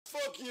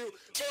Fuck you,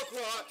 fuck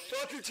Rot,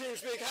 fuck your team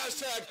speak,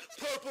 hashtag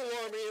Purple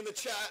Army in the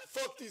chat.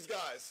 Fuck these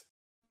guys.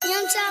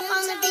 Young Chop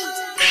on the beat.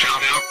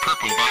 Shout out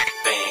Purpleback,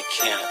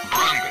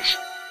 Brongus,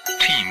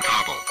 Team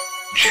Cobble,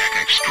 Jack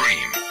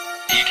Extreme,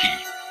 Iki,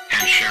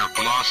 and Cher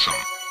Blossom.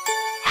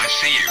 I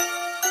see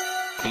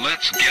you.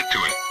 Let's get to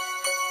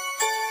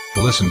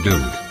it. Listen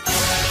dude.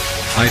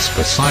 Ice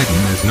Poseidon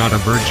is not a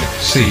virgin.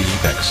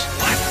 CX.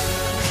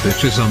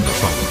 Bitches on the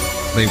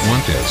phone. They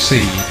want a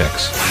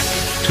CX.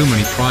 Too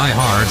many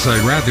tryhards,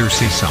 I'd rather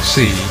see some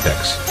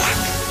CX.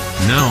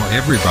 Now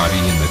everybody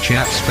in the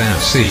chat spam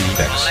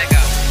CX.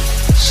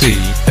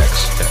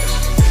 CX.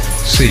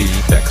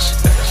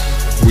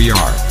 CX. We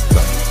are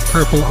the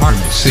Purple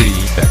Army.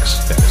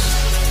 CX.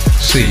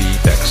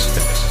 CX.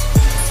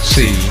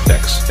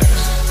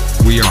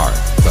 CX. We are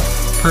the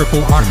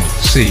Purple Army.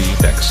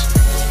 CX.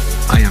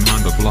 I am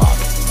on the block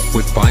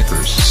with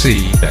bikers.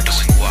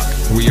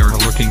 CX. We are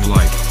looking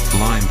like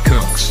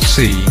Limecrooks.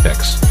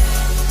 CX.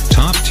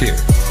 Top tier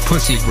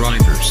pussy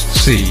grinders.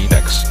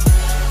 CX.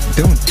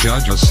 Don't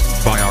judge us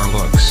by our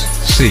looks.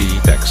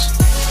 CX.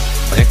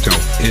 Ecto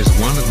is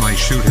one of my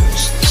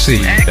shooters.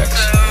 CX.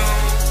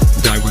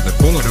 Die with a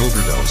bullet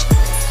overdose.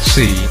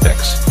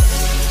 CX.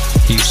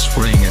 He's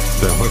spraying at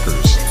the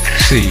hookers.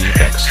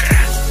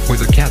 CX.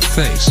 With a cat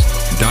face.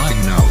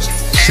 Diagnosed.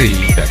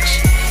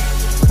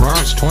 CX.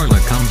 Rar's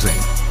toilet comes in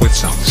with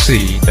some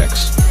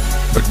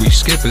CX. But we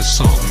skip his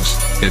songs.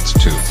 It's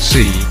too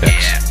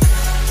CX.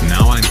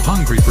 Now I'm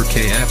hungry for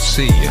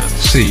KFC and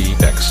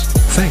CX.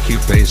 Thank you,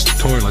 based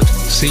toilet.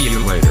 See you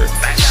later.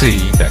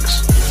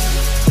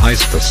 CX.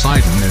 Ice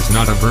Poseidon is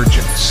not a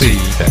virgin.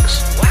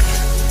 CX.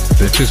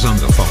 Bitches on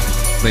the phone.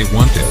 They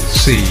want it.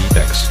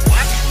 CX.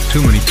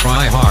 Too many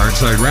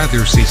tryhards, I'd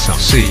rather see some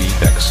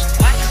CX.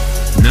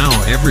 Now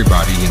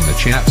everybody in the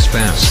chat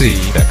spam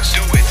CX.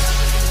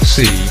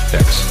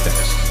 CX.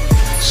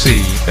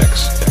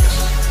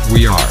 CX.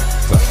 We are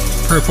the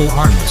Purple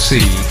Army.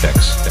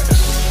 CX.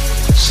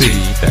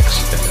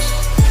 CX.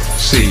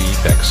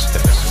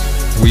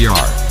 CX. We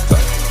are the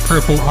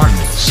Purple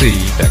Army.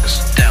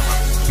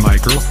 CX. My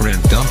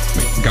girlfriend dumped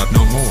me, got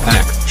no more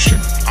action.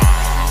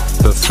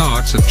 The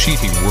thoughts of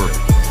cheating were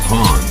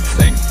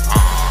haunting.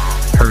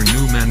 Her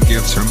new man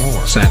gives her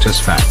more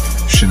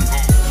satisfaction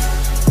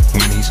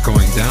when he's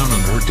going down on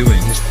her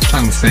doing his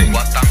tongue thing.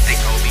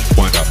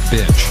 What a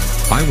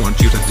bitch. I want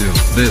you to do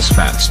this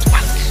fast.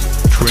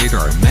 Trade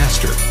our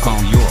master,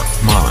 call your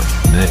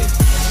money.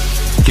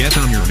 Get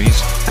on your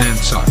knees and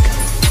suck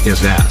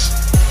his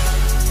ass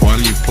while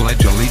you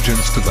pledge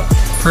allegiance to the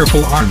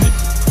Purple Army.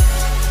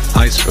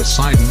 Ice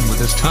Poseidon with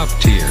his top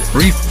tier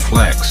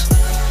reflex.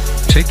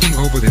 Taking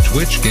over the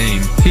Twitch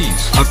game,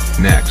 he's up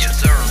next.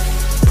 Yes,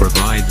 sir.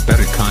 Provide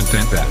better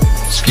content than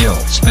skill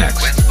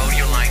specs.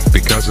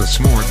 Because a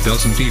s'more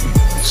doesn't even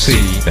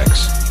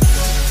CX.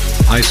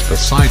 Ice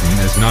Poseidon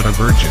is not a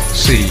virgin.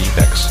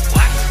 CX.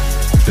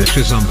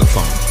 Bitches on the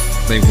phone.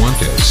 They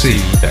want it.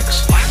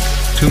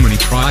 CX. Too many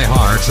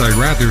tryhards, I'd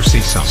rather see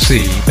some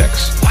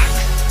CX.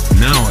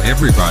 Now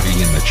everybody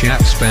in the chat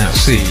spam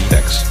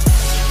CX.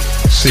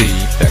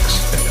 CX.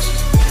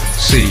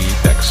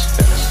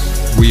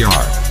 CX. We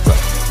are the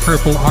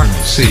Purple Army.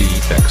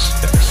 CX.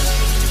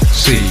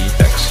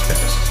 CX.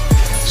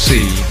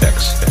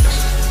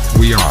 CX.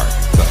 We are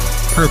the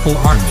Purple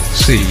Army.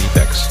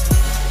 CX.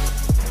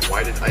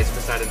 Why did Ice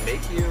Poseidon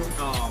make you?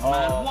 Oh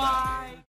man, why?